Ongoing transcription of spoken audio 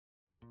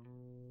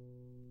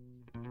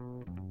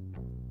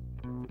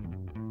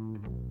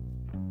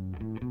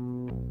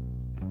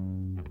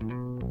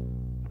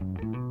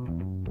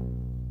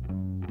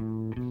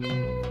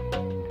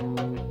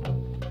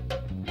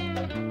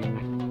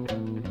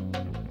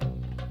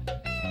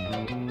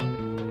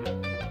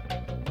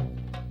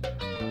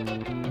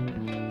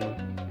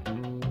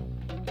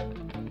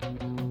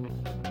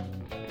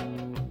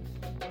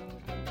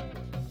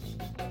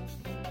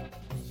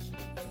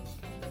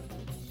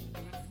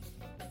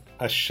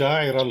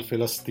الشاعرة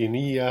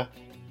الفلسطينية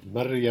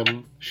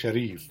مريم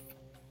شريف.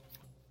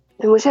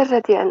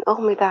 بمجرد أن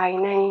أغمض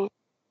عيني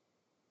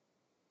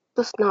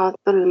تصنع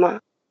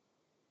الظلمة.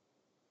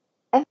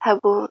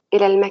 أذهب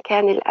إلى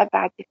المكان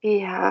الأبعد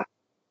فيها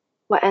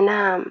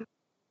وأنام.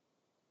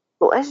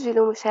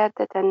 أؤجل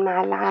مشادة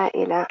مع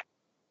العائلة.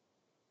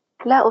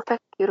 لا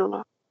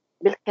أفكر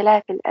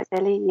بالخلاف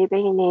الأزلي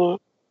بيني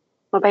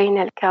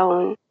وبين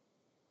الكون.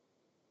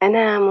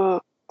 أنام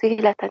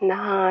طيلة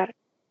النهار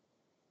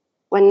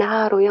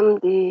والنهار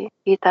يمضي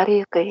في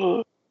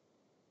طريقه.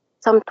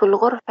 صمت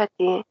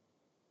الغرفة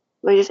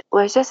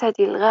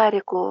وجسدي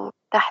الغارق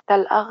تحت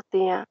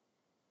الأغطية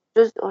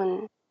جزء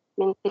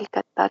من تلك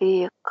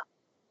الطريق.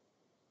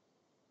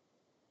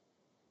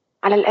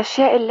 على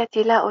الأشياء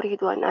التي لا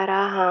أريد أن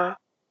أراها،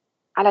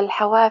 على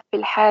الحواف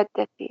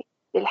الحادة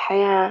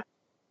للحياة،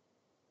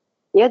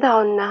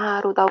 يضع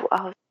النهار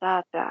ضوءه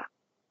الساطع.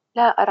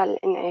 لا أرى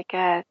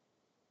الانعكاس.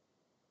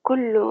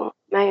 كل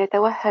ما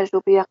يتوهج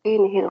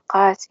بيقينه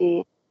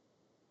القاسي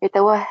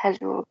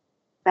يتوهج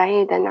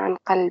بعيدا عن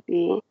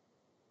قلبي.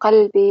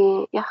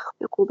 قلبي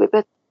يخفق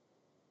ببطء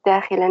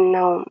داخل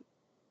النوم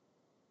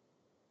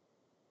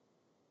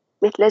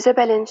مثل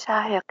جبل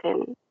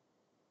شاهق.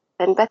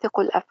 تنبثق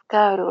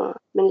الأفكار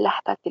من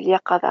لحظة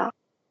اليقظة.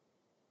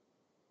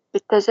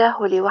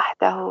 بالتجاهل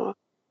وحده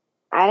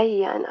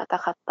علي أن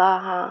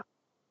أتخطاها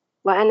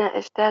وأنا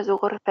أجتاز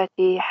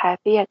غرفتي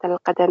حافية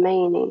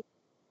القدمين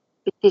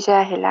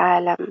باتجاه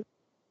العالم.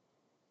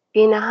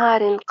 في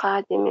نهار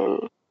قادم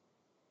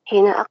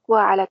حين أقوى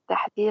على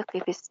التحديق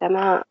في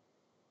السماء.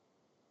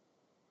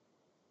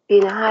 في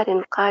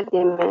نهار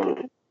قادم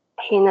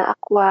حين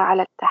أقوى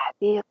على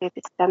التحديق في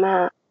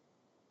السماء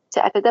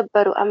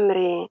سأتدبر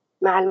أمري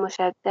مع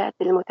المشادات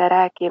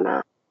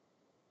المتراكمة.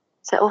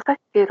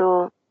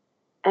 سأفكر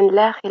أن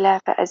لا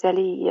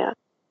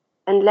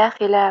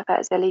خلاف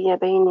أزلي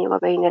بيني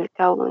وبين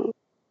الكون،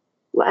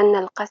 وأن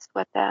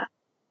القسوة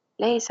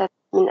ليست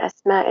من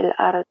أسماء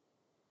الأرض.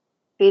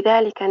 في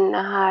ذلك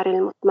النهار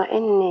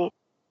المطمئن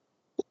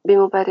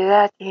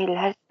بمبرراته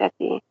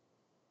الهشة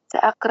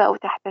سأقرأ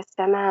تحت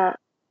السماء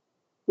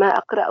ما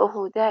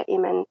أقرأه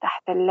دائما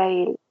تحت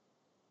الليل.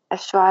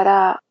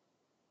 الشعراء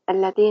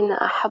الذين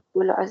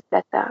أحبوا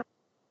العزلة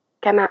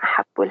كما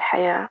أحبوا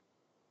الحياة.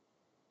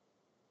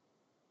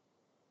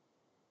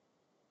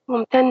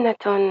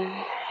 ممتنة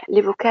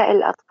لبكاء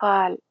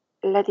الأطفال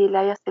الذي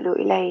لا يصل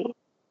إلي.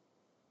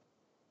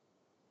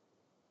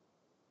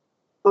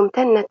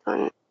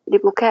 ممتنة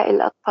لبكاء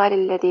الأطفال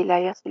الذي لا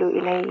يصل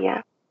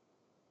إلي.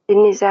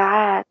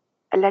 للنزاعات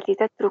التي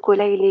تترك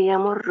ليلي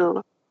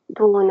يمر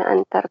دون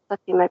أن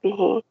ترتطم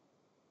به.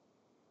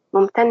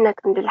 ممتنة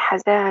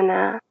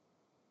للحزانة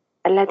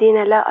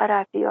الذين لا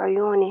أرى في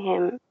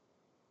عيونهم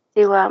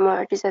سوى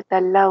معجزة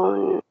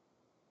اللون.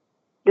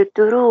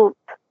 للدروب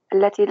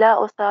التي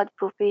لا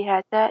أصادف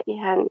فيها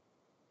تائها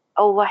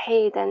أو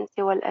وحيدا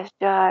سوى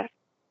الأشجار.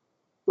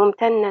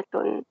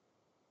 ممتنة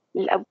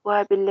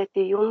للأبواب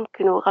التي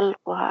يمكن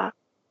غلقها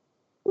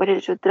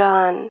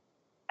وللجدران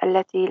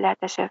التي لا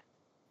تشف.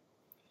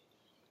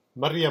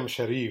 مريم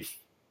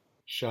شريف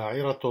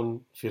شاعرة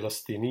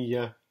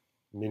فلسطينية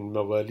من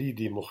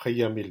مواليد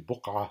مخيم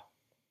البقعة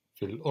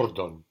في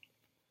الأردن،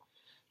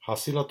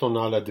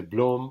 حاصلة على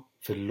دبلوم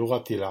في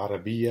اللغة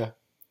العربية،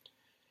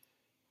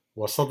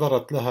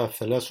 وصدرت لها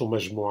 3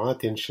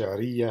 مجموعات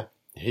شعرية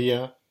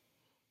هي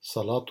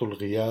صلاة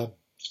الغياب،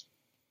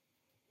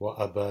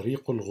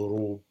 وأباريق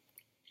الغروب،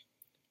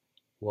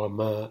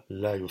 وما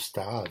لا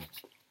يستعاد.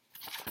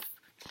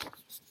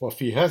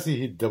 وفي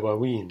هذه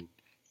الدواوين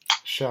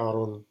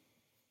شعر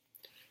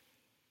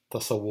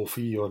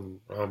تصوفي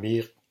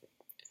عميق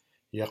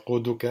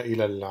يقودك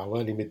إلى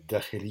العوالم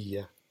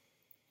الداخلية،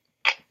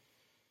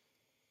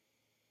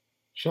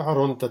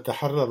 شعر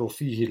تتحرر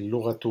فيه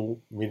اللغة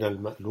من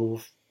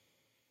المألوف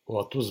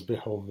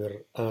وتصبح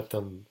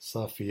مرآة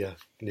صافية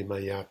لما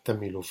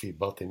يعتمل في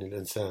باطن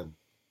الإنسان،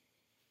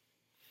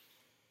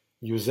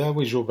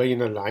 يزاوج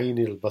بين العين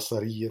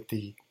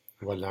البصرية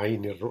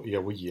والعين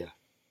الرؤيوية،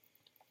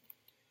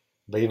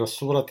 بين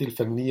الصورة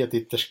الفنية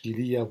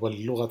التشكيلية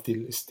واللغة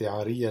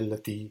الاستعارية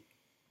التي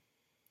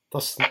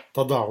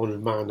تضع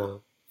المعنى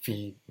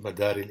في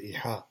مدار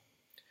الإيحاء.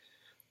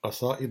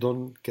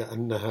 قصائد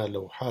كأنها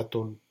لوحات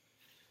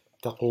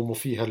تقوم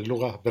فيها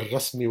اللغة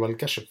بالرسم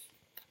والكشف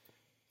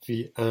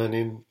في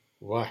آن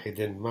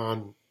واحد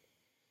معا،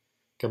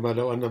 كما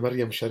لو أن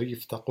مريم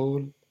شريف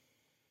تقول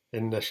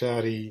إن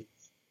شعري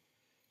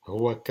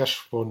هو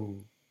كشف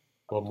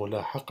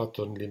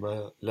وملاحقة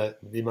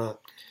لما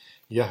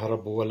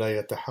يهرب ولا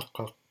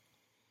يتحقق،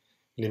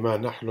 لما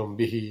نحلم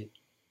به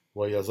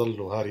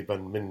ويظل هاربا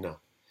منا،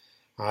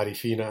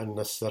 عارفين أن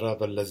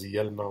السراب الذي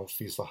يلمع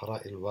في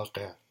صحراء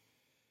الواقع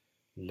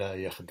لا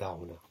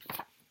يخدعنا.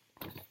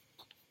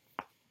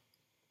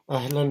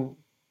 أهلا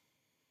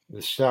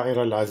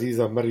بالشاعرة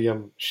العزيزة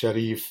مريم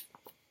شريف،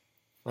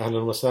 أهلا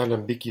وسهلا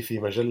بك في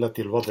مجلة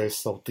الوضع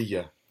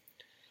الصوتية،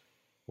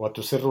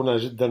 وتسرنا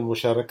جدا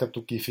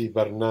مشاركتك في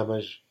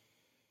برنامج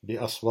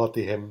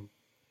بأصواتهم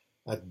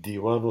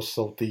الديوان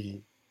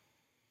الصوتي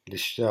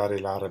للشعر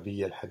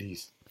العربي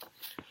الحديث.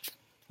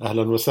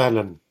 أهلا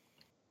وسهلا.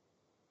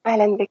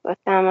 أهلا بك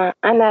أسامة.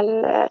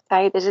 أنا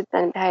سعيدة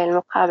جدا بهذه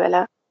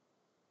المقابلة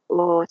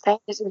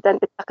وسعيدة جدا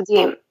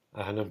بالتقديم.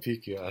 أهلا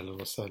فيك، أهلا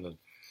وسهلا.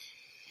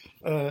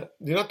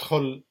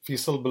 لندخل في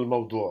صلب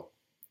الموضوع.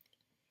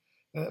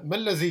 ما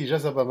الذي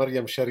جذب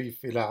مريم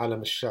شريف إلى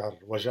عالم الشعر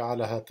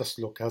وجعلها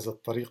تسلك هذا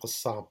الطريق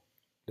الصعب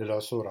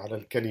للعثور على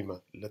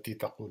الكلمة التي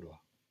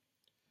تقولها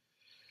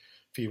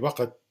في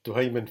وقت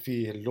تهيمن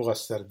فيه اللغة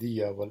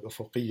السردية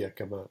والأفقية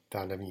كما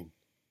تعلمين،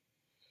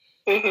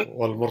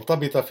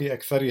 والمرتبطة في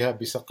أكثرها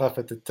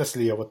بثقافة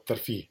التسلية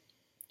والترفيه؟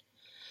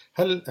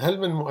 هل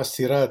من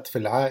مؤثرات في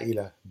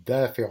العائلة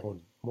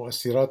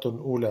مؤثرات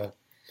أولى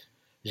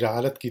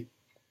جعلتك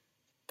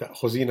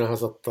تأخذين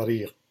هذا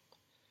الطريق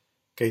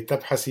كي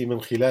تبحثي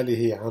من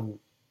خلاله عن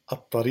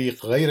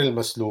الطريق غير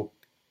المسلوك،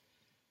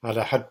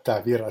 على حد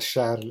تعبير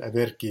الشاعر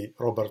الأمريكي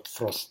روبرت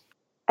فروست؟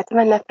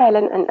 أتمنى فعلا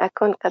أن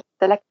أكون قد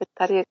سلكت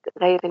الطريق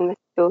غير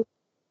المسلوك.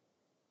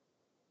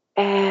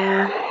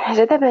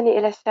 جذبني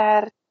إلى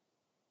الشعر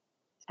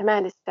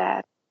جمال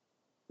الشعر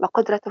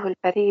وقدرته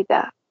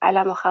الفريدة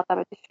على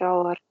مخاطبة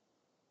الشعور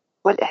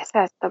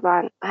والإحساس،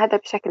 طبعا هذا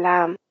بشكل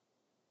عام،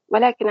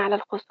 ولكن على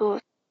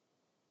الخصوص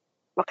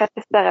وقد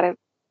تستغرب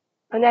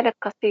هنالك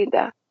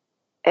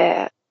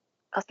آه،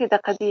 قصيدة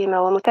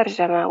قديمة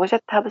ومترجمة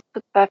وجدتها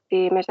بالصدفة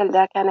في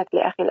مجلة كانت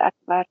لأخي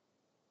الأكبر،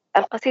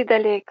 القصيدة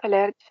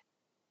لكوليرج.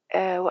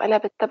 وأنا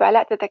بالطبع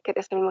لا أتذكر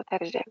اسم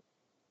المترجم،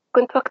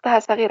 كنت وقتها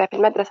صغيرة في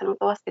المدرسة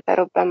المتوسطة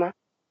ربما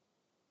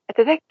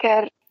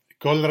أتذكر.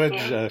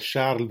 كولريدج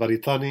الشاعر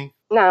البريطاني؟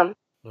 نعم.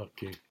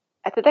 أوكي.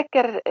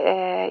 أتذكر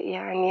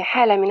يعني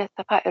حالة من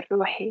الصفاء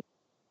الروحي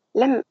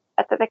لم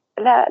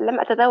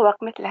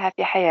أتذوق مثلها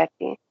في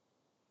حياتي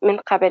من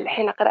قبل.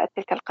 حين قرأت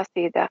تلك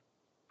القصيدة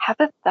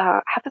حفظت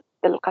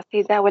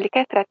القصيدة،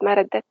 ولكثرة ما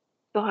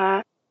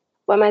رددتها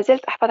وما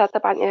زلت أحفظها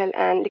طبعا إلى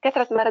الآن،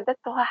 لكثرة ما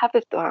رددتها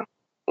حفظتها.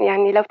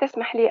 يعني لو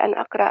تسمح لي أن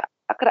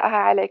أقرأها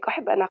عليك،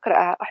 أحب أن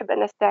أقرأها، أحب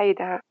أن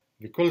أستعيدها.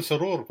 بكل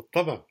سرور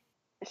بالطبع.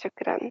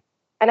 شكرا.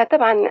 أنا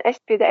طبعا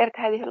عشت في دائرة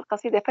هذه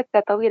القصيدة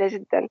فترة طويلة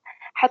جدا،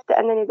 حتى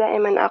أنني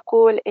دائما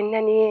أقول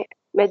إنني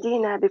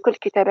مدينة بكل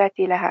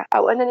كتاباتي لها،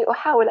 أو أنني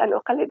أحاول أن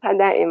أقلدها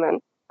دائما،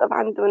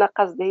 طبعا دون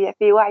قصد، هي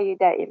في وعي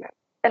دائما.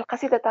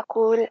 القصيدة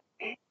تقول: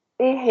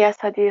 إيه يا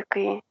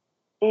صديقي،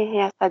 إيه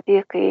يا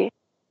صديقي،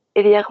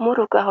 إذ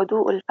يغمرك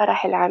هدوء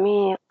الفرح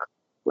العميق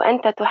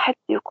وأنت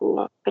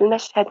تحدق في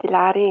المشهد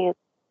العريض،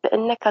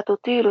 فإنك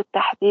تطيل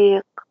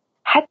التحديق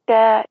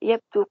حتى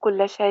يبدو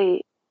كل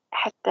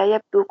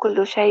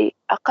شيء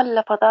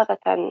أقل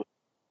فظاظة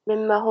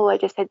مما هو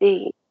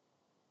جسدي،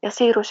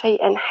 يصير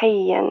شيئا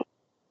حيا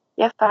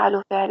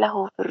يفعل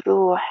فعله في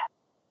الروح،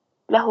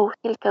 له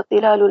تلك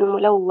الظلال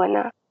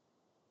الملونة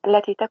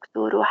التي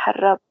تكسو روح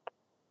الرب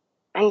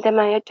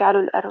عندما يجعل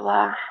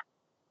الأرواح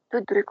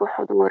تدرك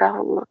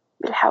حضوره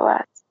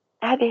بالحواس.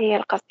 هذه هي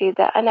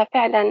القصيدة. أنا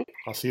فعلا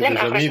قصيدة لم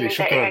أخرج جميلة، من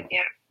شكرا. دائرتي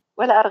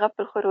ولا أرغب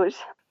في الخروج.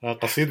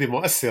 قصيدة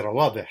مؤثرة،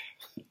 واضح.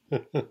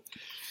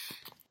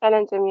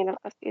 فعلا جميلة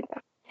القصيدة.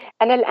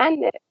 أنا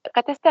الآن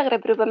قد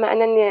تستغرب ربما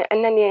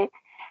أنني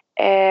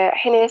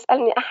حين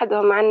يسألني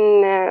أحدهم عن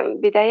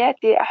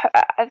بداياتي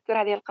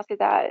أذكر هذه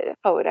القصيدة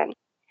فورا.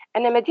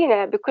 أنا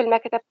مدينة بكل ما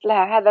كتبت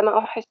لها، هذا ما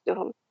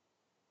أحسه.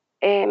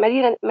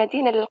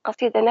 مدينة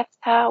للقصيدة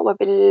نفسها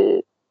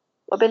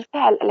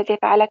وبالفعل الذي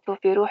فعلته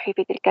في روحي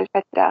في تلك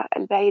الفترة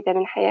البعيدة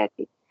من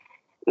حياتي.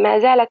 ما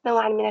زالت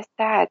نوعا من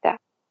السعادة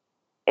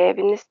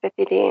بالنسبة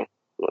لي،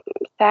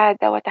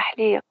 سعادة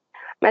وتحليق.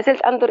 ما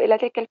زلت أنظر إلى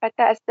تلك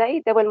الفتاة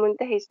السعيدة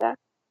والمندهشة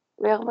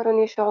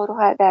ويغمرني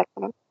شعورها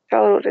ذاته،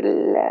 شعور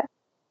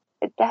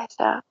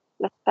الدهشة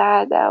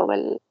والسعادة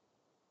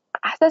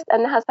أحسست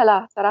أنها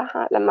صلاة.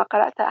 صراحة لما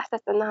قرأتها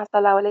أحسست أنها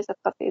صلاة وليست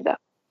قصيدة.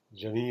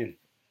 جميل.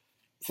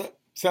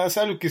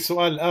 سأسألك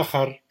سؤال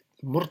آخر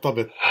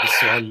مرتبط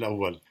بالسؤال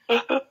الأول.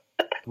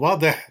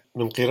 واضح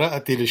من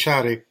قراءتي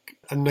لشعرك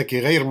أنك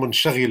غير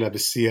منشغلة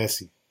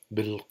بالسياسي،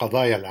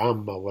 بالقضايا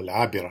العامة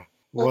والعابرة،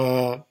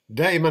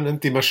 ودائما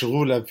أنت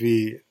مشغولة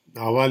في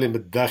عوالم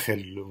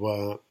الداخل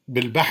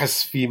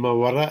وبالبحث فيما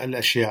وراء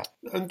الأشياء.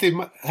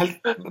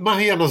 ما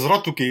هي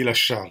نظرتك إلى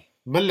الشعر؟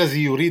 ما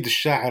الذي يريد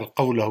الشاعر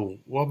قوله،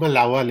 وما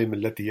العوالم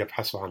التي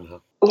يبحث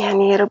عنها؟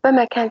 يعني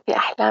ربما كان في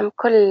أحلام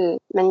كل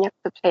من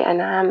يكتب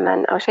شيئا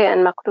عاما أو شيئا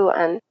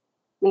مقروءا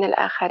من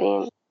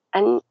الآخرين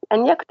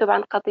أن يكتب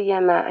عن قضية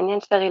ما، أن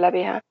ينشغل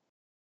بها،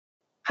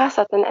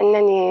 خاصة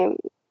أنني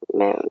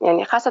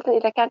يعني خاصة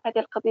إذا كانت هذه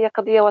القضية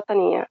قضية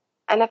وطنية.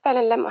 أنا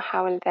فعلا لم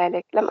أحاول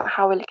ذلك، لم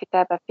أحاول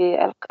الكتابة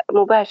في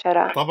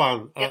مباشرة.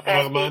 طبعا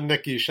رغم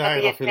أنك شاعرة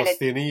قضية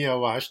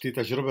فلسطينية وعشت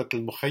تجربة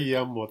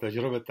المخيم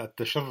وتجربة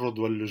التشرد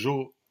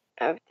واللجوء.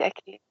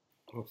 بالتأكيد.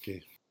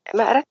 أوكي.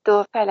 ما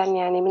أردت فعلا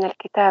يعني من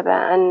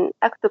الكتابة أن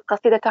أكتب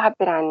قصيدة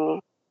تعبر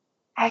عني.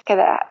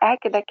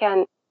 هكذا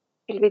كان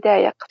في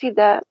البداية.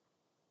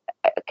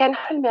 كان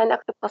حلمي أن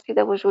أكتب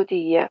قصيدة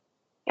وجودية،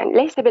 يعني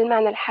ليس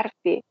بالمعنى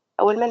الحرفي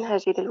أو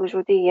المنهجي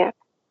للوجودية،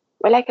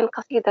 ولكن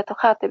قصيدة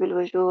تخاطب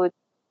الوجود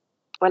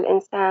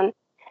والإنسان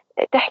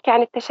تحكي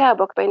عن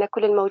التشابك بين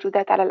كل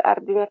الموجودات على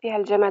الأرض بما فيها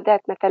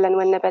الجمادات مثلا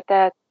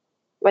والنباتات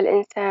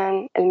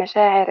والإنسان،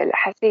 المشاعر،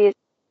 الأحاسيس،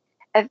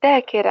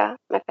 الذاكرة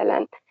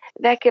مثلا،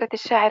 ذاكرة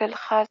الشاعر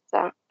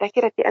الخاصة،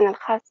 ذاكرتي أنا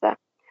الخاصة،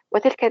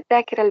 وتلك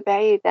الذاكرة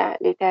البعيدة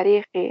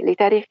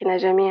لتاريخنا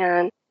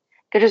جميعا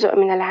كجزء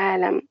من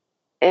العالم،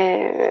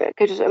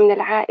 كجزء من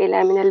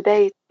العائلة، من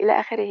البيت إلى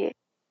آخره.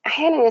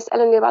 أحيانا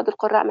يسألني بعض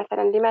القراء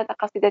مثلا لماذا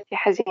قصيدتي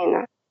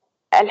حزينة؟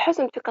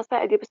 الحزن في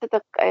قصائدي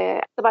بصدق،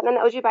 طبعا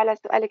أنا أجيب على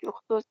سؤالك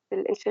بخصوص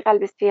الانشغال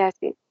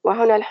بالسياسي،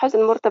 وهنا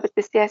الحزن مرتبط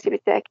بالسياسي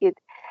بالتأكيد.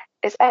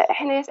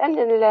 حين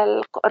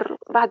يسألني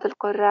بعض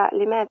القراء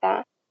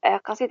لماذا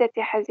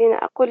قصيدتي حزينة،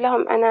 أقول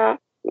لهم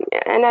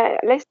أنا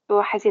لست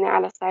حزينة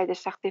على الصعيد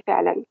الشخصي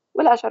فعلا،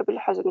 ولا أشعر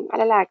بالحزن،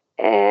 على العكس،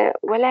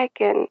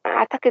 ولكن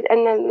أعتقد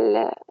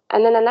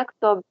أننا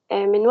نكتب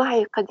من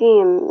وعي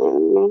قديم،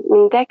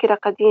 من ذاكرة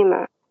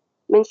قديمة،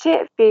 من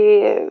شيء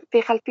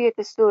في خلفية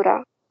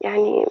الصورة،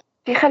 يعني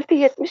في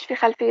خلفية، مش في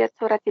خلفية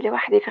صورتي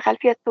لوحدي، في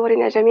خلفية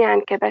صورنا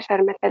جميعا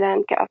كبشر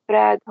مثلا،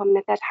 كأفراد هم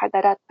نتاج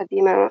حضارات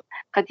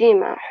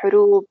قديمة،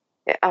 حروب،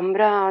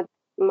 أمراض،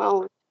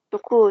 موت،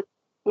 سقوط،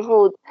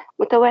 نهوض،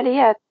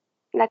 متواليات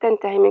لا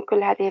تنتهي من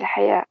كل هذه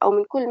الحياة أو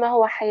من كل ما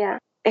هو حياة.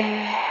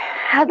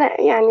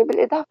 هذا يعني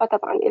بالإضافة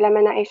طبعا إلى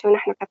ما نعيشه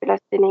نحن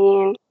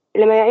كفلسطينيين،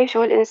 إلى ما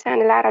يعيشه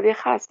الإنسان العربي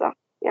خاصة،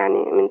 يعني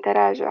من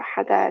تراجع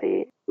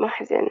حضاري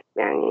محزن،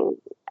 يعني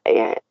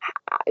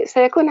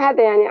سيكون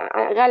هذا يعني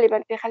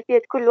غالبا في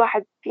خلفية كل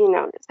واحد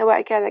فينا،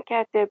 سواء كان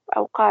كاتب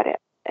أو قارئ.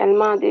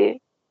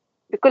 الماضي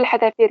بكل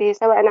حذافيره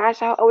سواء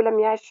عاشه أو لم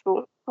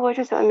يعشه هو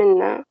جزء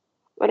منا،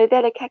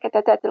 ولذلك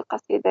هكذا تأتي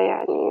القصيدة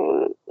يعني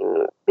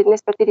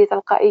بالنسبة لي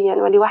تلقائيا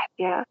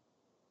ولوحدها،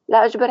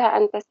 لا أجبرها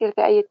أن تسير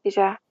في أي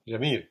اتجاه.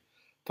 جميل.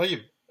 طيب،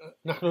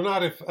 نحن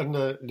نعرف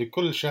أن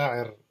لكل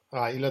شاعر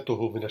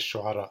عائلته من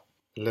الشعراء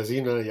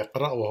الذين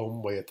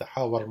يقرأهم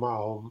ويتحاور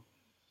معهم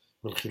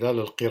من خلال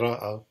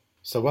القراءة،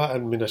 سواء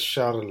من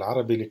الشعر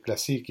العربي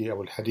الكلاسيكي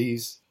أو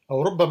الحديث،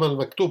 أو ربما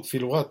المكتوب في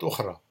لغات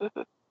أخرى.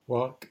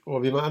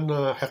 وبما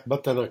أن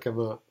حقبتنا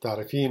كما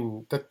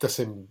تعرفين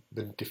تتسم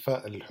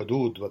بانتفاء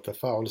الحدود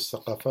وتفاعل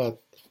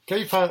الثقافات،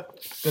 كيف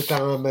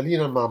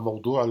تتعاملين مع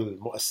موضوع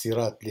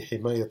المؤثرات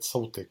لحماية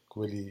صوتك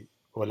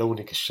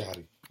ولونك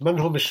الشعري؟ من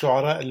هم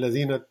الشعراء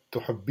الذين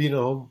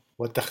تحبينهم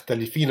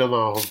وتختلفين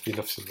معهم في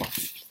نفس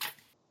الوقت؟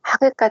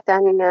 حقيقة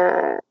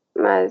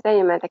ما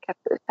زي ما ذكرت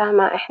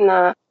أسامة،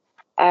 إحنا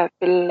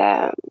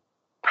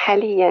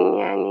حاليا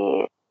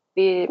يعني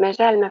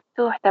بمجال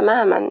مفتوح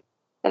تماما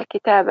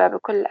للكتابة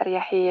بكل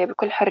أريحية،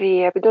 بكل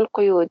حرية، بدون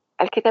قيود.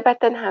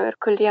 الكتابات تنهمر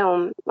كل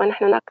يوم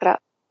ونحن نقرأ،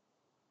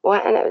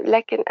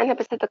 لكن أنا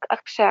بصدق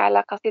أخشى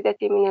على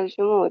قصيدتي من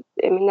الجمود،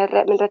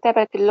 من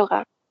رتابة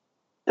اللغة،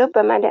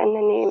 ربما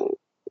لأنني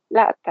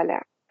لا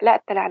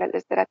أطلع على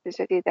الإصدارات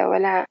الجديدة،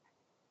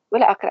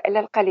 ولا أقرأ إلا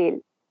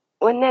القليل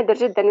والنادر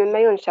جدا مما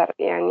ينشر.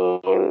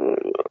 يعني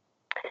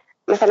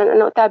مثلا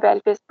أنا أتابع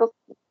الفيسبوك،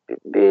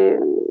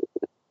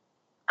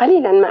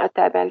 قليلا ما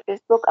أتابع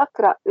الفيسبوك،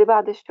 أقرأ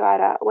لبعض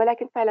الشعراء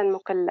ولكن فعلا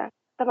مقلة.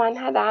 طبعا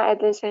هذا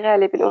عائد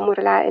لانشغالي بالأمور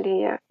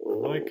العائلية،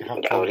 معك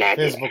حق، أولادي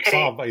الفيسبوك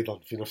صعب أيضا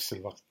في نفس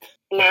الوقت.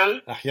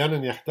 نعم،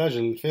 أحيانا يحتاج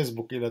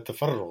الفيسبوك إلى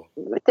تفرغ.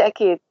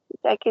 بالتأكيد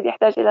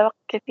يحتاج إلى وقت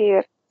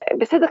كثير.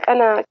 بصدق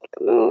أنا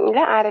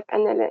لا أعرف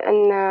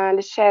أن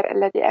للشعر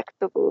الذي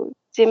أكتبه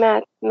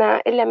سمات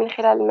ما إلا من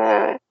خلال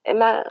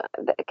ما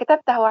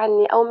كتبته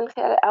عني، أو من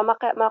خلال أو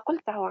ما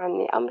قلته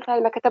عني، أو من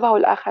خلال ما كتبه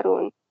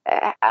الآخرون.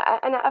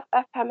 أنا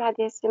أفهم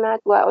هذه السمات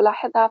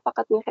وألاحظها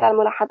فقط من خلال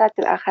ملاحظات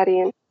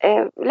الآخرين.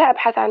 لا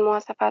أبحث عن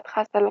مواصفات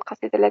خاصة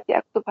للقصيدة التي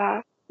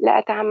أكتبها، لا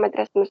أتعمد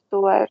رسم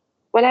الصور،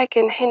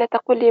 ولكن حين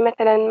تقول لي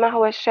مثلا ما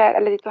هو الشعر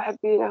الذي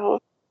تحبينه،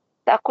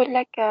 سأقول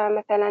لك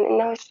مثلا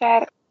إنه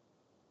الشعر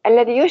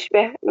الذي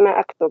يشبه ما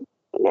أكتب.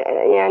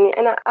 يعني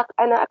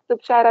أنا أكتب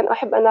شعرا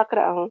أحب أن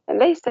أقرأه،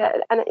 ليس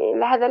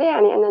هذا لا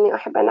يعني أنني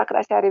أحب أن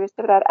أقرأ شعري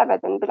باستمرار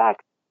أبدا،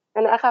 بالعكس،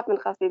 أنا أخاف من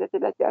قصيدتي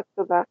التي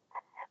أكتبها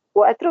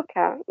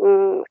وأتركها،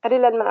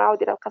 قليلا ما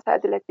أعود إلى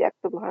القصائد التي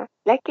أكتبها.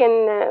 لكن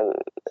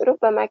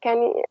ربما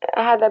كان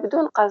هذا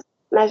بدون قصد،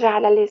 ما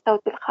جعل لي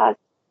صوتي الخاص،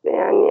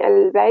 يعني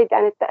البعيد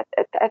عن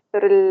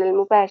التأثر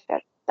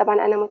المباشر.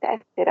 طبعا أنا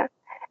متأثرة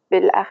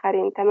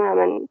بالآخرين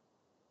تماما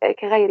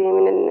كغيري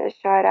من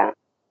الشعراء،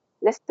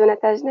 لست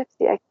نتاج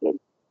نفسي أكيد،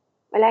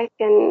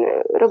 ولكن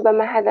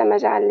ربما هذا ما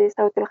جعل لي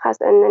صوتي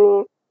الخاص،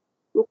 أنني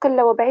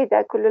مقلة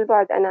وبعيدة كل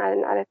البعد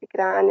أنا على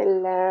فكرة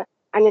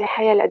عن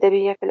الحياة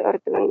الأدبية في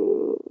الأردن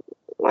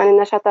وعن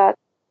النشاطات.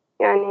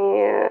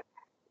 يعني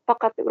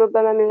فقط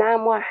ربما من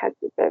عام واحد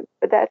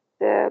بدأت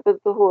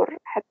بالظهور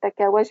حتى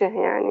كوجه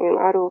يعني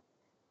معروف،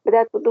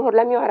 بدأت بالظهور،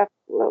 لم يعرف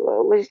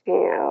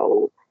وجهي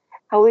أو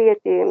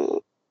هويتي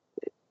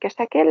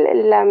كشكل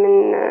إلا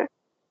من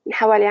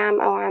حوالي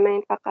عام أو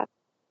عامين فقط.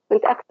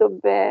 كنت أكتب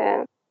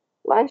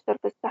وأنشر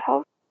في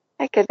الصحف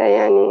هكذا،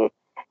 يعني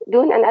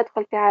دون أن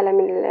أدخل في عالم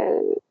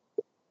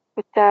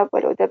الكتاب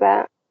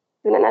والأدباء،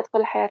 دون أن أدخل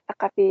الحياة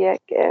الثقافية،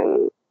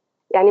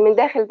 يعني من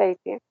داخل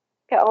بيتي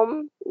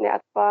كأم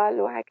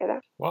لأطفال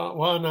وهكذا.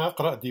 وأنا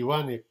أقرأ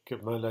ديوانك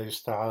ما لا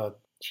يستعاد،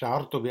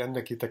 شعرت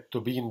بأنك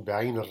تكتبين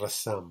بعين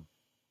الرسام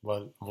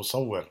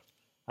والمصور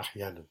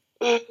أحيانا.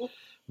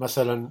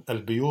 مثلا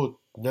البيوت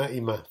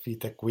نائمة في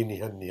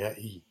تكوينها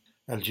النهائي،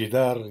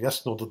 الجدار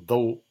يسند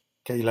الضوء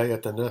كي لا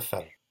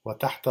يتناثر،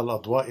 وتحت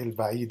الأضواء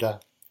البعيدة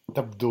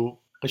تبدو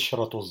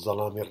قشرة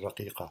الظلام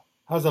الرقيقة.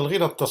 هذا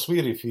الغنى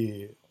التصويري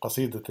في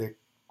قصيدتك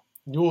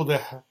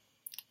يوضح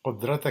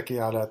قدرتك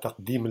على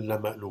تقديم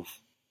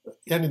اللامألوف.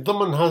 يعني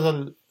ضمن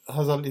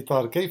هذا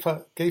الإطار،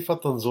 كيف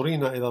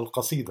تنظرين إلى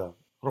القصيدة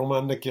رغم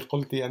أنك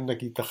قلت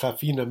أنك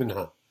تخافين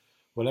منها،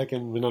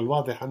 ولكن من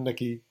الواضح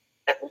أنك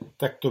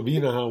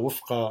تكتبينها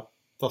وفق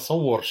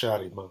تصور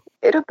شعري ما؟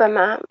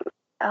 ربما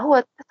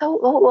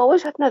هو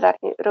وجهة نظر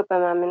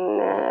ربما من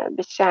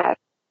بالشعر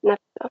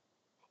نفسه.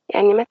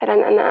 يعني مثلا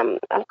أنا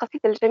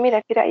القصيدة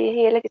الجميلة في رأيي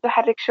هي التي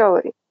تحرك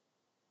شعوري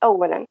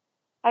أولا،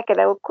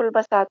 هكذا وبكل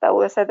بساطة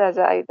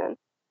وسذاجة أيضا.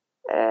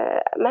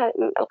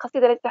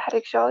 القصيدة التي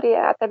تحرك شعوري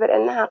أعتبر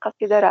أنها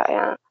قصيدة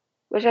رائعة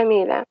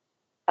وجميلة.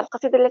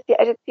 القصيدة التي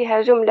أجد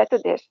فيها جملة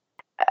تدهش.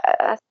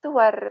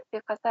 الصور في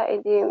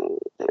قصائدي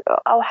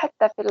أو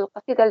حتى في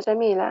القصيدة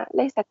الجميلة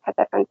ليست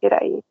هدفا في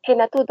رأيي.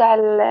 حين توضع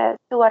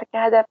الصور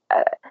كهدف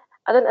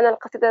أظن أن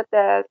القصيدة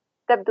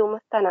تبدو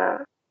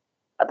مصطنعة.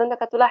 أظنك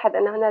تلاحظ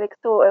أن هنالك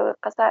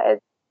قصائد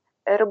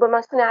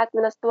ربما صنعت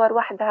من الصور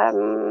وحدها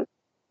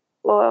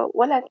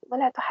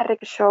ولا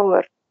تحرك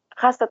الشعور.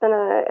 خاصة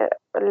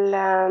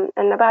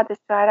أن بعض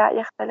الشعراء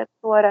يختلق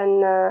صورا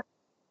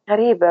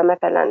غريبة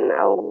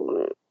مثلا أو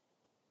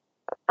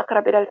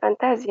أقرب إلى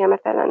الفانتازيا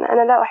مثلا.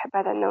 أنا لا أحب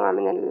هذا النوع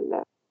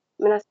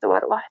من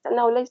الصور، وأحس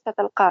أنه ليس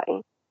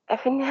تلقائي.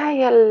 في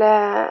النهاية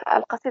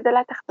القصيدة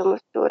لا تخدم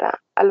الصورة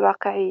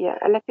الواقعية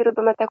التي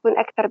ربما تكون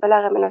أكثر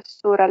بلاغة من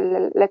الصورة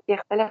التي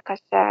يختلقها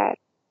الشاعر.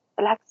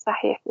 العكس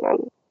صحيح.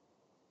 يعني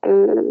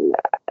ال-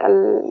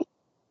 ال-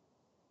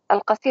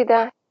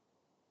 القصيدة،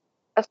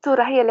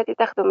 الصورة هي التي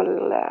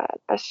تخدم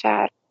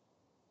الشاعر.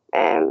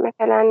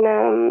 مثلا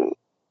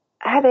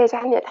هذا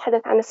يجعلني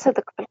أتحدث عن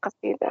الصدق في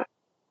القصيدة،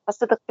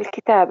 الصدق في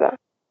الكتابة،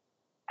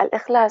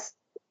 الإخلاص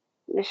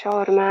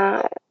لشعور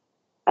ما،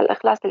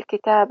 الإخلاص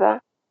للكتابة.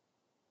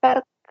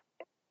 فرق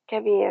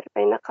كبير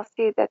بين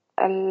قصيدة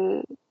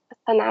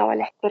الصنعة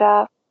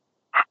والاحتراف.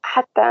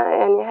 حتى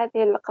يعني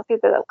هذه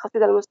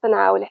القصيدة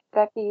المصطنعة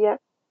والاحترافية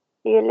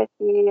هي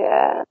التي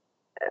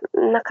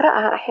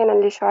نقرأها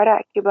أحيانا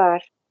لشعراء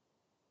كبار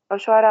أو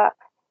شعراء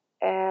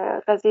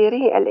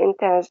غزيري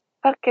الإنتاج.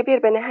 فرق كبير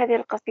بين هذه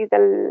القصيدة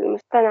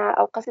المصطنعة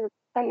أو قصيدة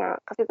الصنعة،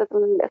 قصيدة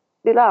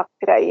الاختلاق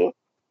في رأيي،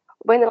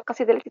 وبين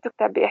القصيدة التي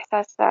تكتب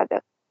بإحساس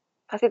صادق،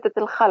 قصيدة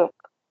الخلق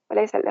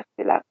وليس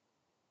الاختلاق.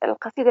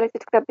 القصيدة التي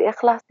تكتب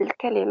بإخلاص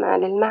للكلمة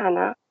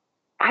للمعنى،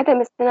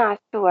 عدم اصطناع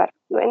الصور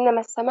وإنما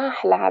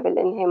السماح لها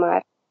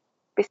بالانهمار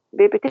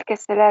بتلك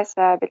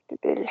السلاسة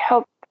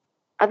بالحب.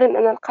 أظن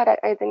أن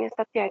القارئ أيضا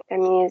يستطيع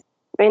التمييز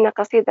بين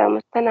قصيدة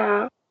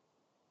مصطنعة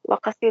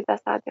وقصيدة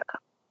صادقة.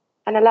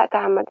 أنا لا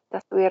أتعمد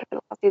التصوير في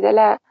القصيدة،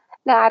 لا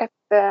أعرف.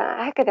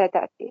 هكذا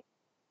تأتي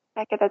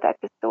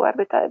الصور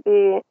ب...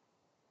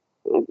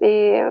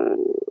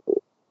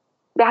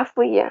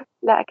 بعفوية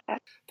لا أكثر.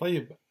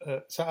 طيب،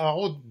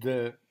 سأعود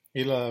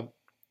إلى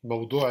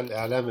موضوع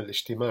الإعلام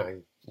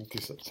الاجتماعي. أنت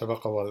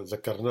سبق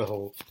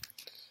وذكرناه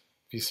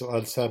في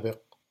سؤال سابق.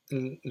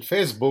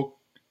 الفيسبوك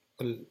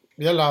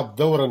يلعب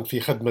دورا في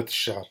خدمة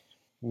الشعر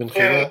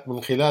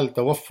من خلال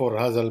توفر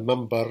هذا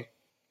المنبر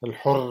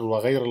الحر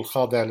وغير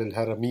الخاضع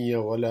للهرمية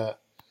ولا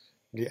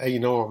لأي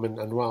نوع من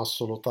أنواع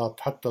السلطات،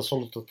 حتى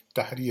سلطة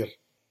التحرير.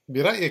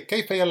 برأيك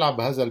كيف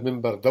يلعب هذا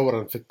المنبر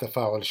دورا في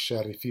التفاعل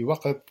الشعري في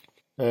وقت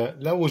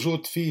لا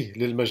وجود فيه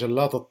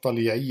للمجلات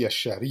الطليعية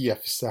الشعرية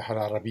في الساحة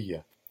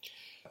العربية؟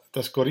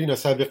 تذكرين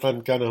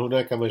سابقا كان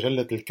هناك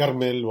مجلة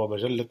الكرمل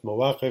ومجلة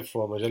مواقف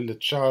ومجلة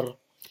شعر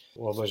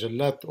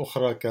ومجلات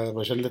أخرى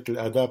كمجلة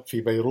الآداب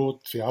في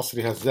بيروت في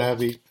عصرها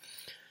الذهبي.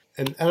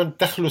 الآن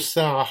تخلو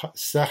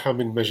الساحة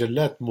من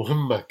مجلات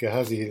مهمة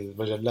كهذه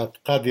المجلات،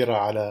 قادرة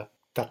على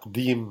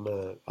تقديم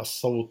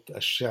الصوت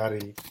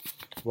الشعري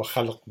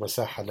وخلق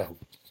مساحة له.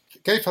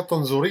 كيف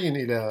تنظرين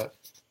إلى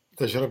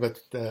تجربة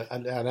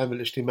الإعلام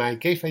الاجتماعي؟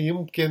 كيف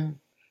يمكن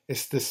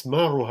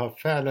استثمارها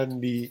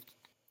فعلا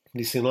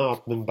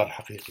لصناعة منبر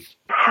حقيقي؟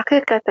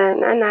 حقيقة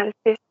أنا على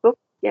الفيسبوك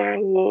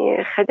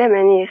يعني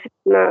خدمني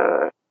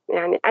خدمة.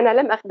 يعني أنا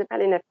لم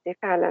أخدمها لنفسي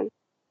فعلا.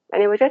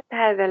 يعني وجدت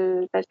هذا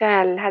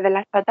المجال، هذا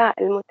الفضاء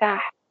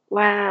المتاح،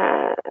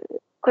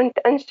 وكنت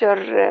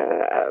أنشر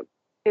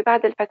في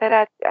بعض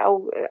الفترات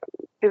أو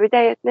في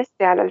بداية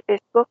نشري على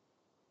الفيسبوك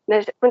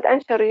كنت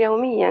أنشر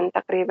يوميا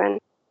تقريبا.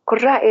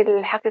 قرائي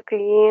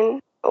الحقيقيين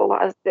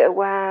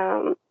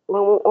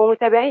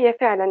ومتابعية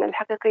فعلا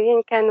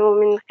الحقيقيين كانوا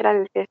من خلال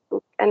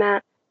الفيسبوك.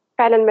 أنا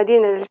فعلا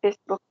مدينة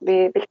للفيسبوك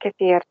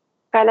بالكثير.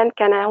 فعلا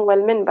كان هو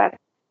المنبر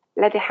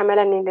الذي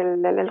حملني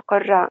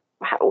للقراء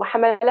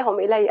وحملهم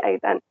إلي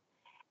أيضا.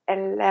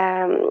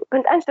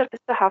 كنت أنشر في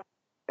الصحف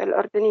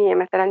الأردنية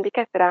مثلا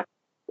بكثرة،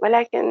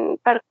 ولكن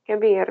فرق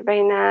كبير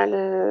بين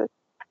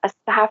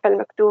الصحافة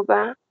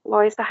المكتوبة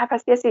وهي صحافة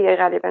سياسية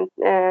غالبا.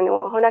 يعني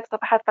وهناك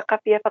صفحات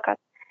ثقافية فقط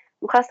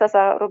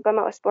مخصصة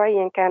ربما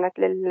أسبوعيا كانت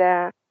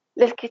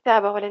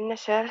للكتابة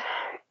وللنشر.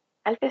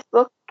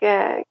 الفيسبوك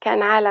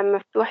كان عالم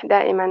مفتوح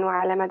دائما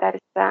وعلى مدار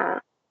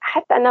الساعة،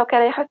 حتى أنه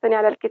كان يحثني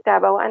على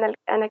الكتابة،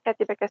 وأنا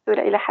كاتبة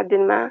كسولة إلى حد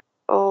ما،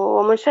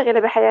 ومنشغلة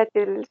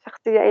بحياتي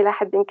الشخصية إلى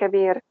حد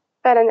كبير.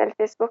 فعلا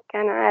الفيسبوك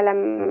كان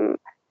عالم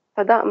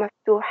فضاء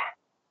مفتوح،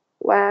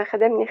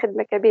 وخدمني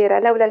خدمة كبيرة.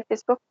 لولا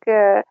الفيسبوك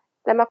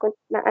لما كنت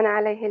ما أنا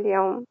عليه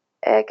اليوم.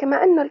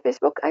 كما أن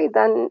الفيسبوك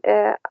أيضا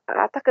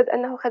أعتقد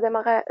أنه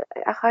خدم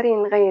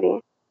آخرين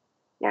غيري.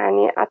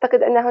 يعني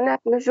أعتقد أن هناك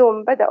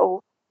نجوم بدأوا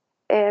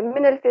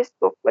من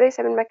الفيسبوك وليس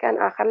من مكان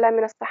آخر، لا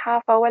من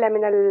الصحافة ولا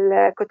من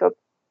الكتب،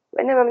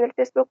 وإنما من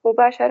الفيسبوك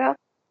مباشرة،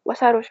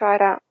 وصاروا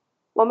شعراء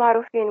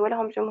ومعروفين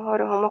ولهم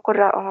جمهورهم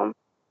وقراءهم.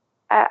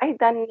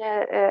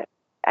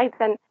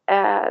 أيضا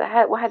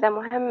وهذا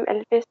مهم،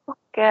 الفيسبوك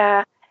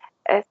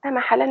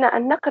سمح لنا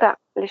أن نقرأ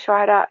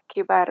لشعراء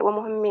كبار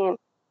ومهمين.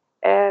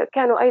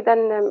 كانوا أيضا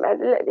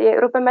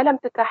ربما لم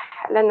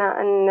تتح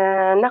لنا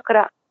أن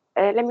نقرأ،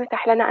 لم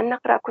يتح لنا أن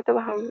نقرأ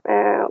كتبهم،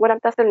 ولم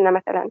تصلنا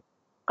مثلا،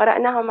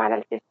 قرأناهم على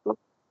الفيسبوك،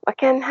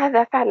 وكان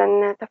هذا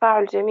فعلا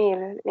تفاعل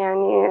جميل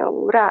يعني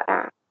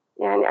ورائع.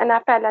 يعني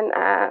أنا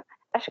فعلا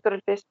أشكر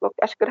الفيسبوك،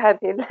 أشكر هذه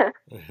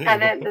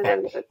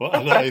الطفرة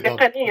وأنا أيضا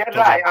التقنية طبعا.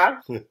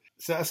 الرائعة.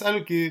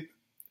 سأسألك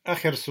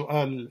آخر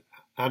سؤال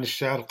عن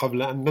الشعر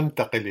قبل أن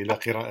ننتقل إلى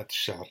قراءة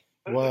الشعر،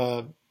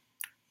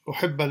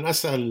 وأحب أن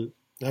أسأل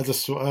هذا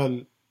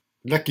السؤال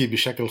لك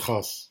بشكل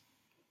خاص.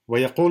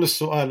 ويقول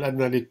السؤال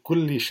أن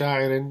لكل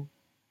شاعر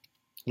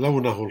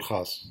لونه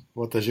الخاص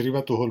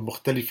وتجربته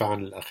المختلفة عن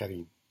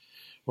الآخرين،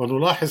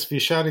 ونلاحظ في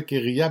شعرك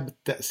غياب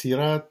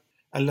التأثيرات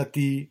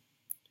التي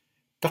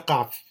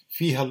تقع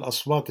فيها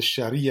الأصوات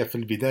الشعرية في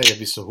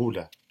البداية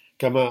بسهولة.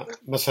 كما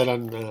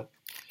مثلا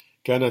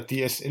كان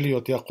تي اس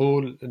إليوت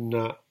يقول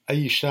أن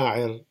أي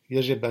شاعر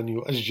يجب أن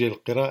يؤجل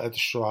قراءة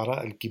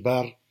الشعراء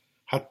الكبار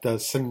حتى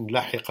سن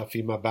لاحقة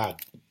فيما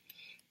بعد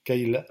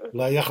كي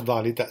لا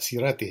يخضع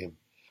لتأثيراتهم.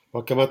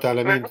 وكما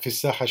تعلمين في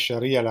الساحة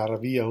الشعرية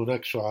العربية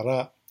هناك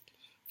شعراء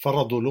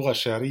فرضوا لغة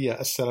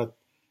شعرية أثرت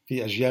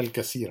في أجيال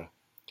كثيرة.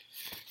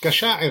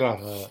 كشاعرة،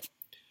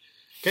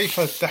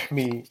 كيف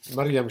تحمي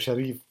مريم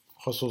شريف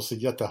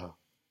خصوصيتها؟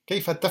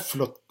 كيف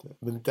تفلت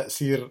من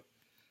تأثير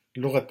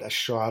لغة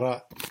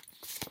الشعراء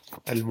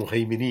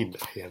المهيمنين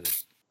أحيانا؟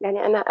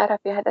 يعني أنا أرى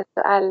في هذا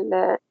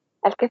السؤال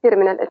الكثير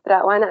من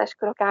الإثراء، وأنا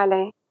أشكرك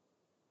عليه.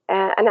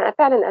 أنا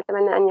فعلا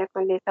أتمنى أن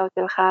يكون لي صوت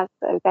الخاص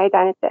بعيد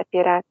عن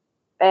التأثيرات.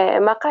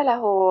 ما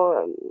قاله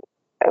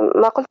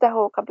ما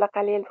قلته قبل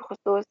قليل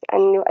بخصوص أن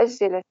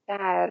يؤجل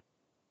الشاعر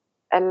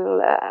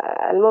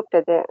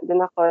المبتدئ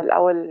لنقل،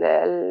 أو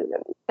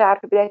الشاعر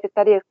في بداية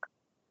الطريق،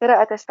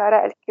 قراءة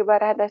الشعراء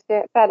الكبار، هذا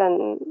شيء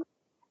فعلا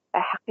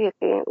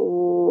حقيقي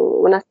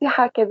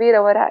ونصيحة كبيرة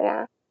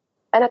ورائعة.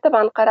 أنا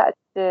طبعا قرأت،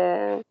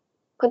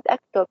 كنت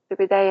أكتب في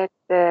بداية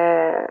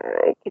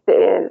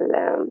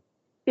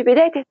في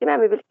بداية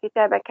اهتمامي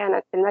بالكتابة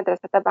كانت في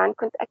المدرسة. طبعا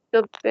كنت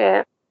أكتب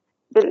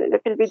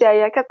في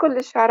البداية ككل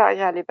الشعراء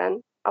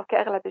غالبا، أو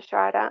كأغلب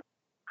الشعراء،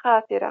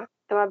 خاطرة،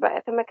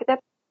 ثم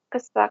كتبت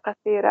قصة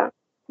قصيرة.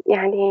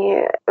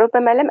 يعني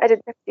ربما لم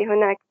أجد نفسي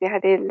هناك في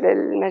هذه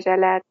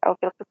المجالات أو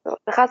في القصة،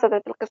 خاصة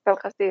في القصة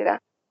القصيرة.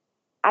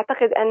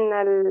 أعتقد أن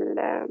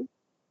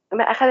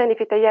ما أخذني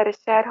في تيار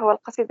الشعر هو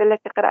القصيدة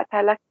التي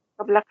قرأتها لك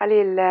قبل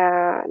قليل،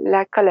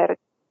 لكولر.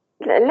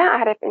 لا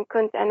أعرف إن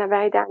كنت أنا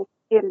بعيدة عن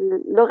تفكير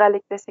اللغة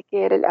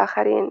الكلاسيكية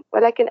للآخرين،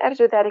 ولكن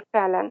أرجو ذلك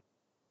فعلا.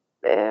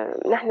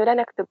 نحن لا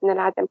نكتب من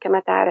العدم كما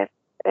تعرف.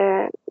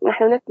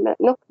 نحن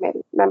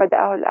نكمل ما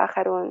بدأه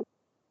الآخرون.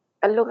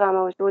 اللغة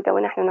موجودة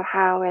ونحن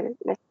نحاول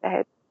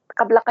نجتهد.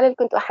 قبل قليل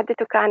كنت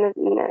أحدثك عن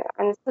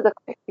الصدق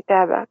في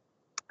الكتابة،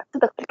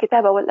 الصدق في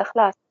الكتابة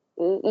والإخلاص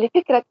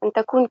لفكرة أن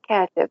تكون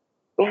كاتب.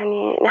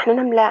 يعني نحن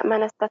نملأ ما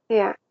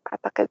نستطيع،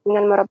 أعتقد، من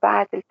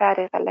المربعات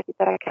الفارغة التي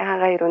تركها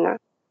غيرنا،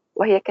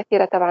 وهي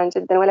كثيرة طبعا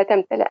جدا، ولا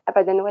تمتلئ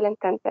أبدا ولن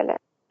تمتلئ.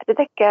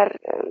 أتذكر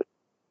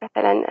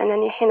مثلا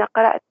أنني حين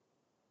قرأت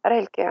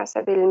ريلكي على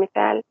سبيل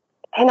المثال،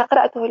 حين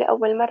قرأته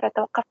لأول مرة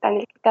توقفت عن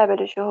الكتابة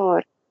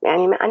لشهور.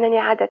 يعني مع أنني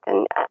عادة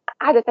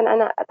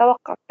أنا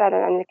أتوقف فعلا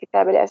عن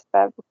الكتابة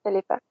لأسباب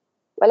مختلفة،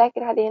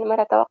 ولكن هذه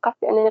المرة توقفت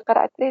لأنني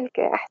قرأت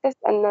ريلكي.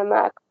 أحسست أن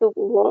ما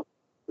أكتبه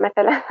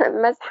مثلا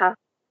مزحة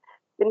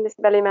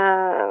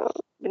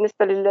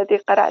بالنسبة للذي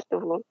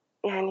قرأته.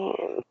 يعني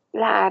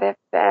لا أعرف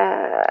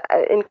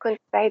إن كنت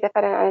سعيدة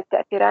فعلا عن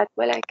التأثيرات،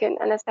 ولكن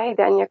أنا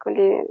سعيدة أن يكون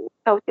لي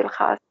صوتي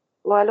الخاص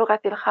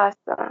ولغتي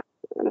الخاصة.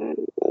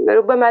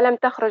 ربما لم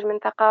تخرج من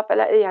ثقافة،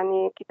 لا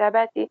يعني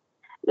كتاباتي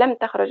لم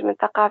تخرج من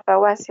ثقافة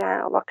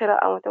واسعة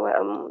وقراءة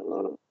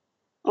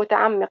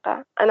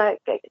متعمقة. أنا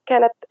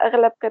كانت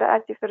أغلب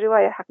قراءاتي في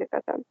الرواية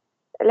حقيقة،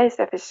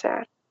 ليس في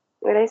الشعر،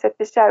 وليست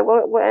في الشعر،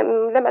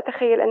 ولم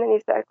أتخيل أنني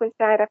سأكون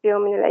شاعرة في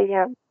يوم من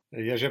الأيام.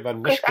 يجب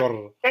أن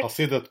نشكر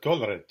قصيدة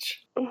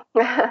كولريتش.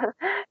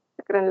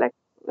 شكرا لك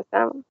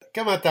أسامة.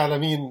 كما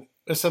تعلمين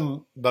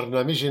اسم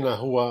برنامجنا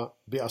هو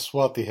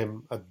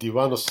بأصواتهم،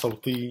 الديوان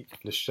الصوتي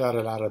للشعر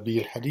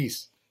العربي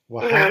الحديث.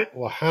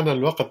 وحان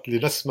الوقت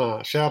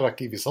لنسمع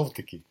شعرك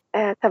بصوتك.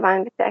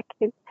 طبعا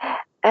بالتأكيد.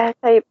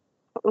 طيب،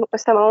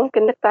 أسامة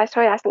ممكن نقطع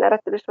شوي عشان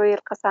أرتب شوي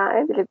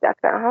القصائد اللي بدي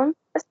أقرأهم،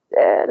 بس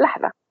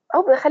لحظة،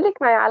 أو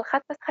خليك معي على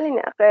الخط، بس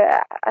خليني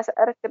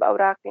أرتب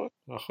أوراقي.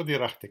 خذي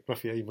راحتك، ما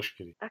في أي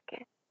مشكلة.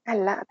 أوكي،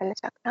 هلأ أبلش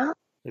أقرأ.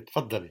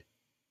 اتفضلي،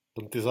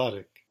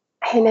 بانتظارك.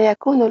 حين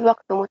يكون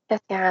الوقت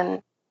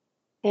متسعا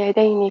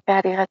يدين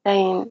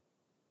فارغتين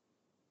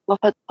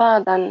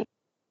وفضفاضا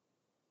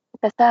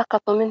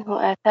تتساقط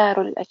منه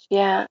آثار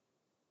الأشياء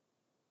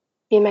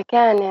في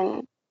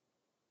مكان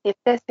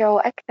يتسع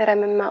أكثر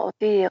مما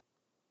أطيق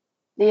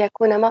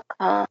ليكون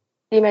مقهى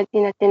في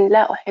مدينة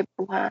لا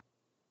أحبها.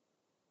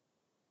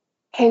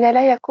 حين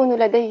لا يكون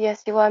لدي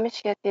سوى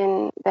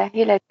مشية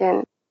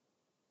ذاهلة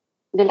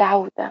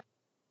للعودة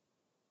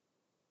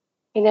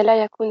حين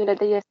لا يكون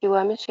لدي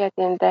سوى مشية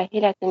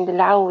ذاهلة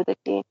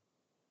للعودة،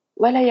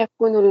 ولا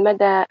يكون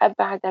المدى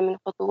أبعد من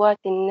خطوات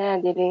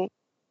النادل،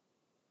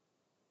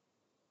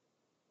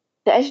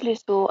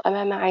 سأجلس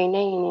أمام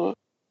عينين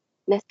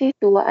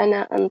نسيت وأنا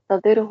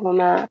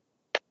أنتظرهما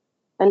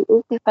أن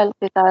أوقف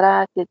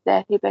القطارات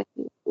الذاهبة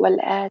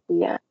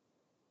والآتية.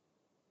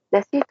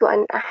 نسيت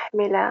أن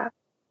أحمل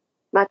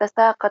ما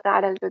تساقط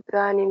على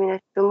الجدران من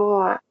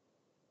الشموع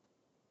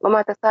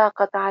وما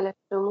تساقط على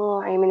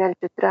الشموع من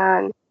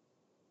الجدران.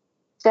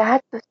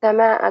 شاهدت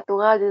السماء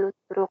تغادر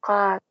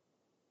الطرقات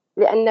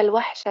لأن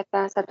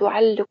الوحشة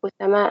ستعلق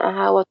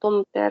سماءها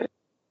وتمطر،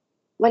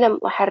 ولم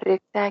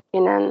أحرك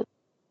ساكنا،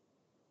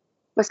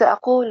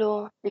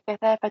 وسأقول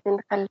بكثافة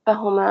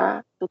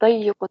خلفهما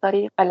تضيق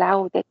طريق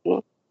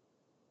العودة.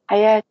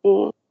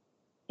 حياتي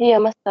هي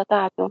ما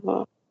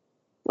استطعته،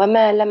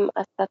 وما لم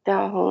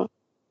أستطعه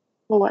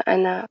هو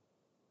أنا.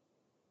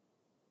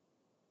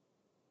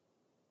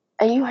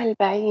 أيها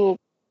البعيد،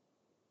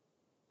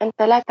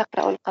 أنت لا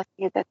تقرأ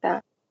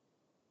القصيدة،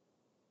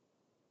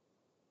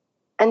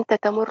 أنت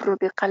تمر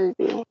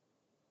بقلبي.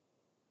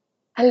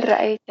 هل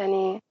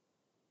رأيتني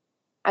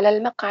على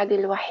المقعد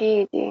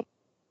الوحيد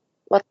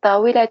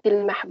والطاولة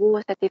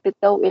المحبوسة في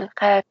الضوء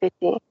الخافت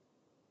في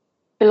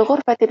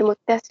الغرفة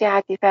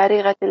المتسعة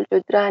فارغة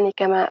الجدران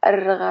كما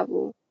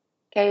أرغب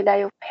كي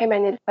لا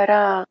يفحمني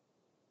الفراغ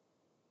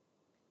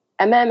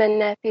أمام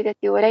النافذة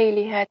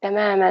وليلها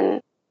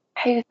تماما،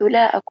 حيث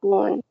لا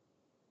أكون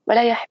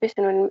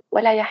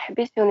ولا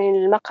يحبسني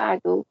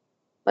المقعد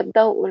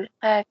والضوء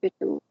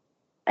الخافت.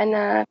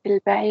 أنا في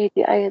البعيد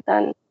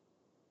أيضا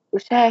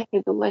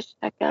أشاهد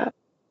وجهك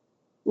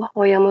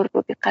وهو يمر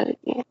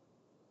بقلبي.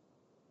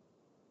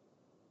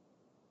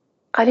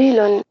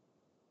 قليل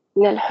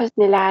من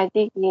الحزن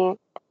العادي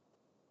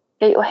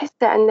كي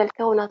أحس أن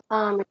الكون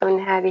صامت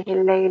هذه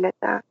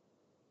الليلة.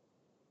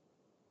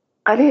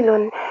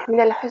 قليل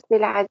من الحزن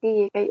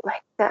العادي كي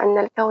أحس أن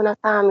الكون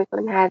صامت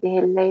هذه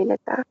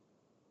الليلة،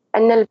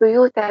 أن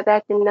البيوت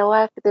ذات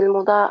النوافذ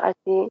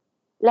المضاءة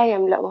لا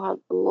يملأها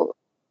الضوء،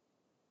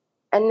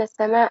 أن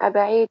السماء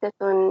بعيدة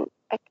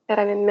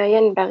أكثر مما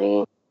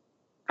ينبغي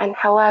عن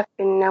حواف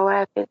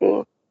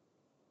النوافذ،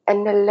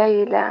 أن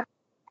الليل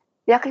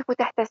يقف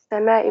تحت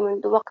السماء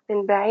منذ وقت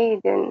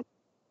بعيد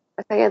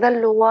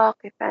وسيظل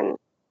واقفا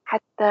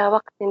حتى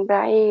وقت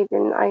بعيد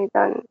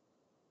أيضا.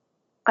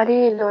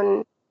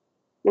 قليل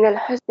من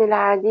الحزن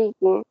العادي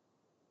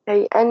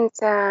كي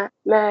أنسى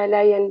ما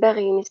لا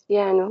ينبغي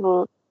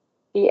نسيانه،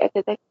 كي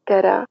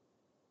أتذكر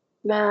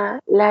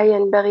ما لا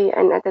ينبغي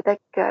أن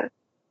أتذكر.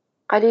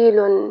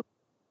 قليل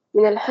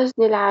من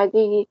الحزن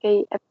العادي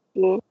كي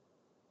أبكي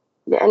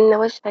لأن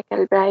وجهك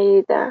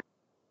البعيد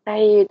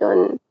بعيد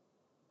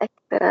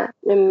أكثر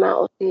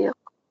مما أطيق.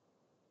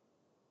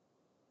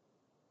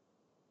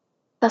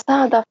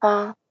 تصادف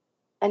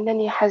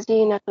أنني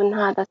حزينة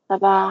هذا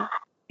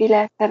الصباح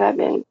بلا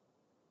سبب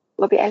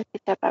وبألف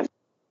سبب،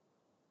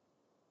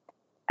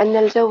 أن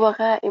الجو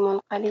غائم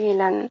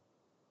قليلا،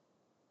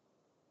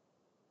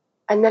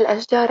 أن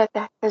الأشجار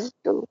تهتز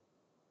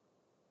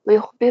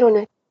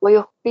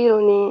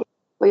ويخبرني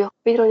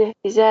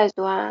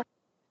اهتزازها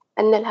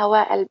أن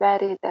الهواء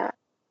البارد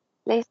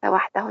ليس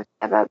وحده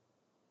السبب.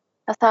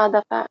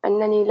 تصادف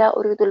أنني لا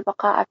أريد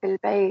البقاء في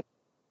البيت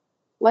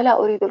ولا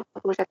أريد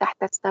الخروج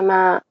تحت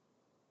السماء.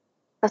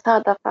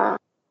 تصادف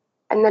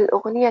أن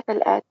الأغنية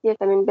الآتية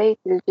من بيت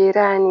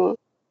الجيران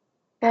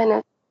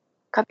كانت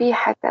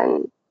قبيحة،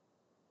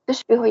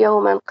 تشبه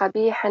يوما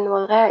قبيحا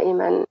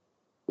وغائما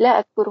لا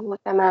أذكره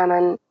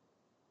تماما،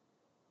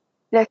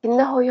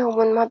 لكنه يوم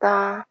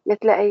مضى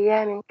مثل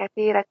أيام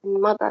كثيرة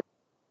مضت،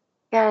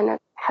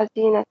 كانت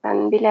حزينة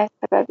بلا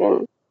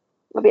سبب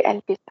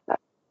وبألف سبب.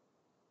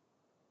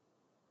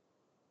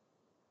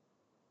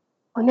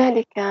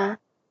 هنالك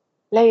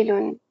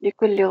ليل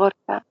لكل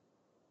غرفة،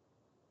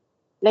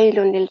 ليل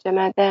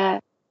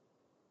للجمادات،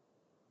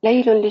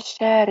 ليل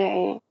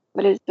للشارع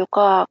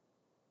وللزقاق،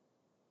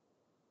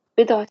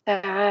 بضع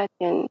ساعات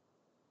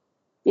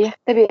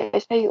ليختبئ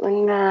شيء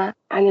ما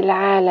عن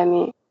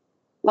العالم،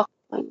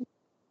 وقت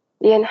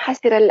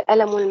لينحسر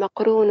الألم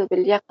المقرون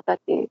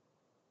باليقظة،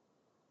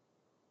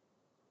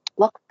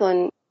 وقت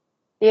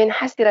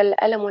لينحسر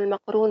الألم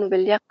المقرون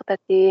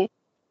باليقظة،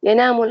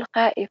 ينام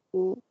الخائف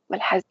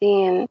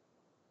والحزين،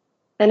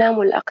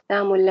 تنام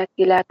الأقدام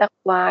التي لا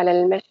تقوى على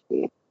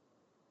المشي،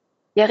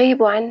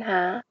 يغيب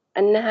عنها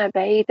أنها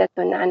بعيدة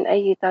عن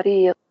أي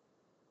طريق.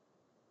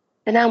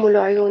 تنام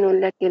العيون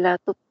التي لا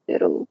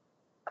تبصر،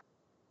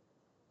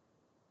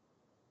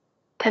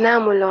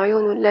 تنام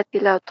العيون التي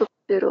لا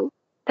تبصر،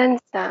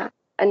 تنسى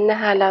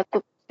أنها لا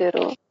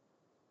تبصر.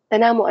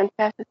 تنام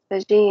أنفاس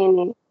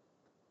السجين،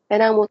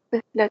 تنام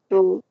الطفلة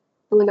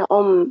دون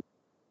أم،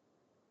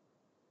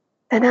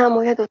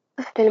 تنام يد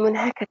الطفل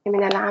المنهكة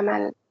من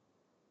العمل.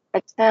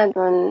 أجساد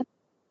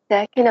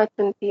ساكنة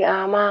في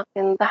أعماق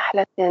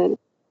ضحلة،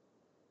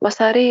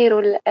 وصرير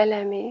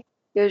الألم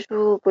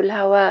يجوب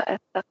الهواء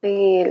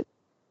الثقيل.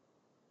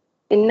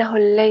 إنه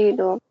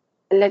الليل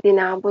الذي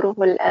نعبره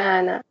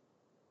الآن،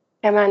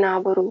 كما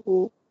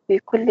نعبره في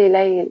كل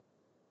ليل،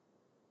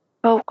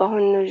 فوقه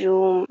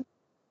النجوم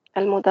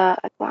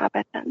المضاءة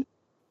عبثا.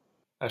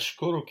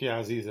 أشكرك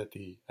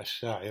عزيزتي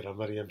الشاعرة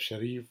مريم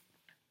شريف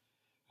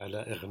على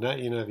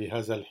إغنائنا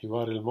بهذا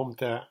الحوار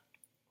الممتع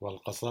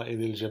والقصائد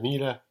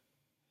الجميلة.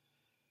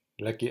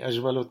 لك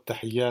أجمل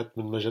التحيات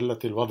من مجلة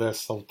الوضع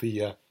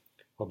الصوتية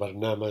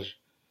وبرنامج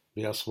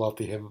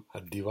بأصواتهم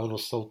الديوان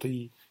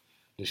الصوتي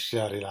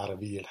للشعر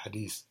العربي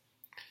الحديث.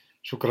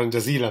 شكرا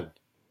جزيلا.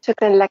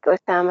 شكرا لك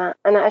أسامة،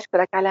 أنا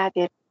أشكرك على هذه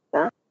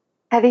الفرصة.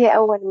 هذه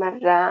أول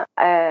مرة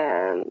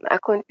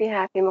أكون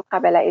فيها في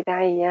مقابلة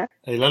إذاعية.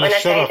 أي لنا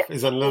الشرف،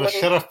 إذن لنا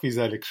الشرف في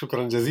ذلك.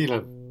 شكرا جزيلا.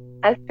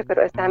 ألف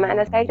شكر أسامة،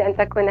 أنا سعيدة أن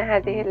تكون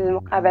هذه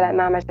المقابلة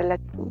مع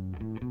مجلتكم.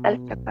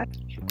 ألف شكر.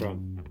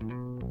 شكرا.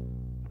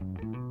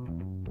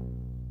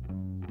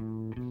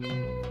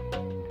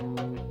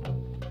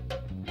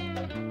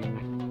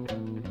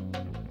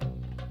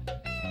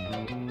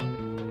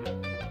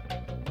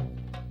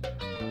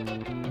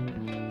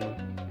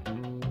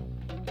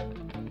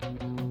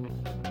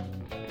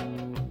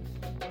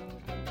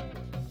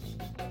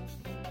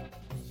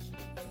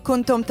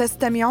 كنتم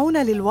تستمعون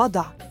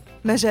للوضع،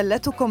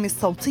 مجلتكم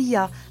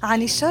الصوتية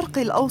عن الشرق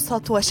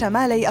الأوسط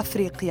وشمال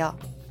أفريقيا.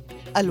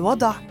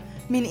 الوضع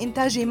من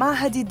إنتاج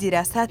معهد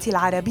الدراسات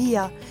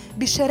العربية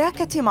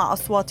بالشراكة مع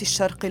أصوات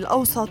الشرق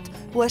الأوسط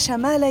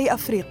وشمال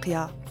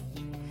أفريقيا.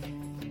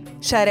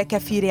 شارك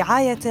في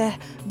رعايته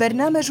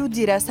برنامج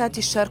الدراسات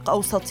الشرق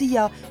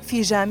أوسطية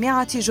في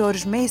جامعة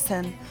جورج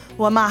ميسون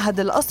ومعهد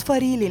الأصفر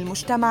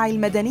للمجتمع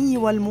المدني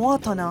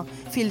والمواطنة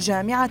في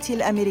الجامعة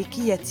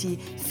الأمريكية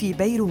في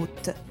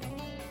بيروت.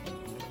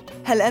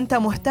 هل أنت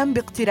مهتم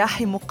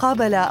باقتراح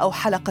مقابلة أو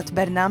حلقة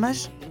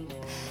برنامج؟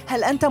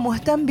 هل أنت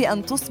مهتم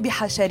بأن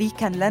تصبح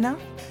شريكاً لنا؟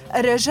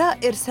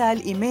 الرجاء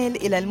إرسال إيميل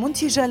إلى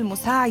المنتجة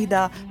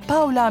المساعدة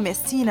باولا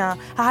ميسينا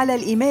على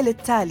الإيميل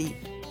التالي: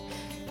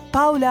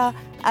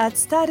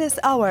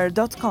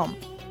 paula@statushour.com.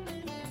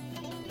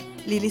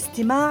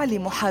 للاستماع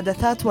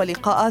لمحادثات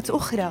ولقاءات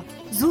أخرى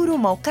زوروا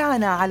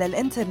موقعنا على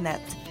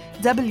الإنترنت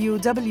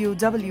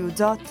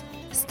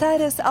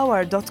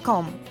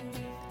www.statushour.com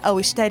أو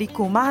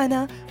اشتركوا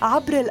معنا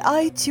عبر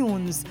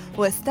الآيتيونز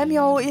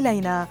واستمعوا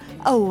إلينا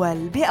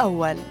أول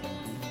بأول.